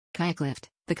Kayak Lift.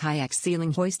 The kayak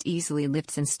ceiling hoist easily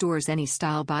lifts and stores any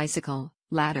style bicycle,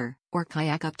 ladder, or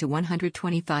kayak up to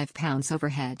 125 pounds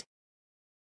overhead.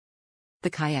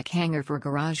 The kayak hanger for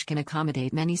garage can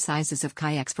accommodate many sizes of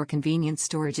kayaks for convenient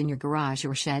storage in your garage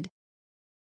or shed.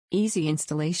 Easy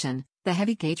installation. The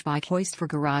heavy gauge bike hoist for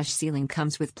garage ceiling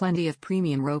comes with plenty of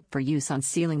premium rope for use on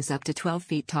ceilings up to 12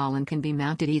 feet tall and can be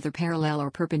mounted either parallel or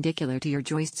perpendicular to your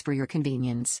joists for your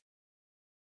convenience.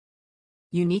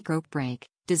 Unique rope brake.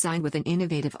 Designed with an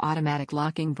innovative automatic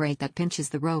locking brake that pinches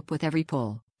the rope with every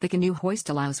pull, the Canoe hoist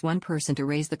allows one person to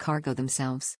raise the cargo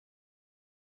themselves.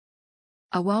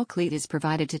 A wall cleat is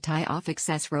provided to tie off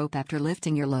excess rope after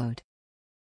lifting your load.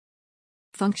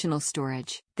 Functional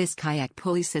storage. This kayak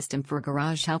pulley system for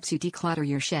garage helps you declutter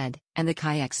your shed, and the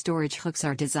kayak storage hooks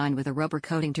are designed with a rubber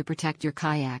coating to protect your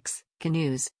kayaks,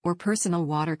 canoes, or personal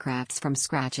watercrafts from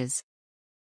scratches.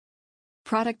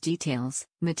 Product details: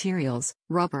 materials,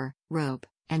 rubber, rope,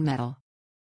 and metal.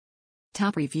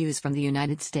 Top reviews from the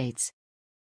United States.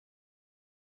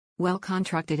 Well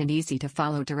constructed and easy to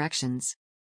follow directions.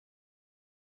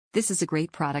 This is a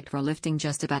great product for lifting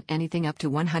just about anything up to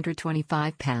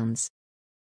 125 pounds.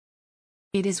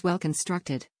 It is well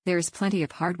constructed, there is plenty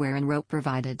of hardware and rope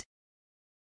provided.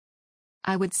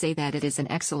 I would say that it is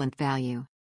an excellent value.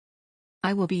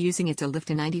 I will be using it to lift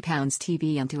a 90 pounds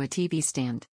TV onto a TV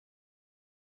stand.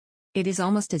 It is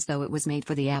almost as though it was made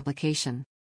for the application.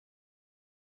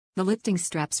 The lifting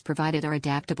straps provided are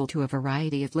adaptable to a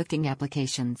variety of lifting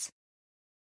applications.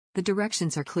 The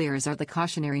directions are clear, as are the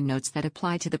cautionary notes that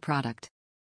apply to the product.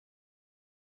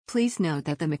 Please note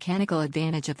that the mechanical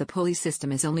advantage of the pulley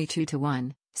system is only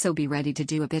 2-to-1, so be ready to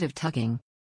do a bit of tugging.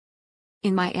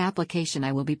 In my application,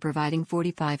 I will be providing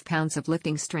 45 pounds of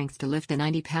lifting strength to lift a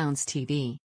 90 pounds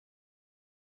TV.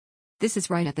 This is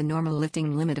right at the normal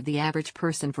lifting limit of the average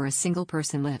person for a single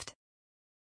person lift.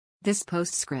 This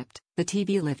postscript: the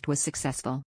TV lift was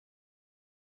successful.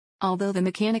 Although the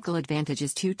mechanical advantage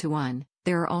is 2-to-1,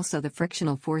 there are also the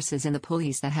frictional forces in the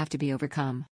pulleys that have to be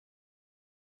overcome.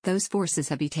 Those forces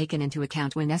have to be taken into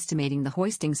account when estimating the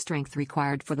hoisting strength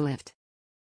required for the lift.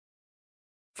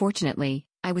 Fortunately,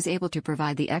 I was able to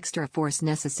provide the extra force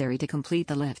necessary to complete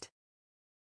the lift.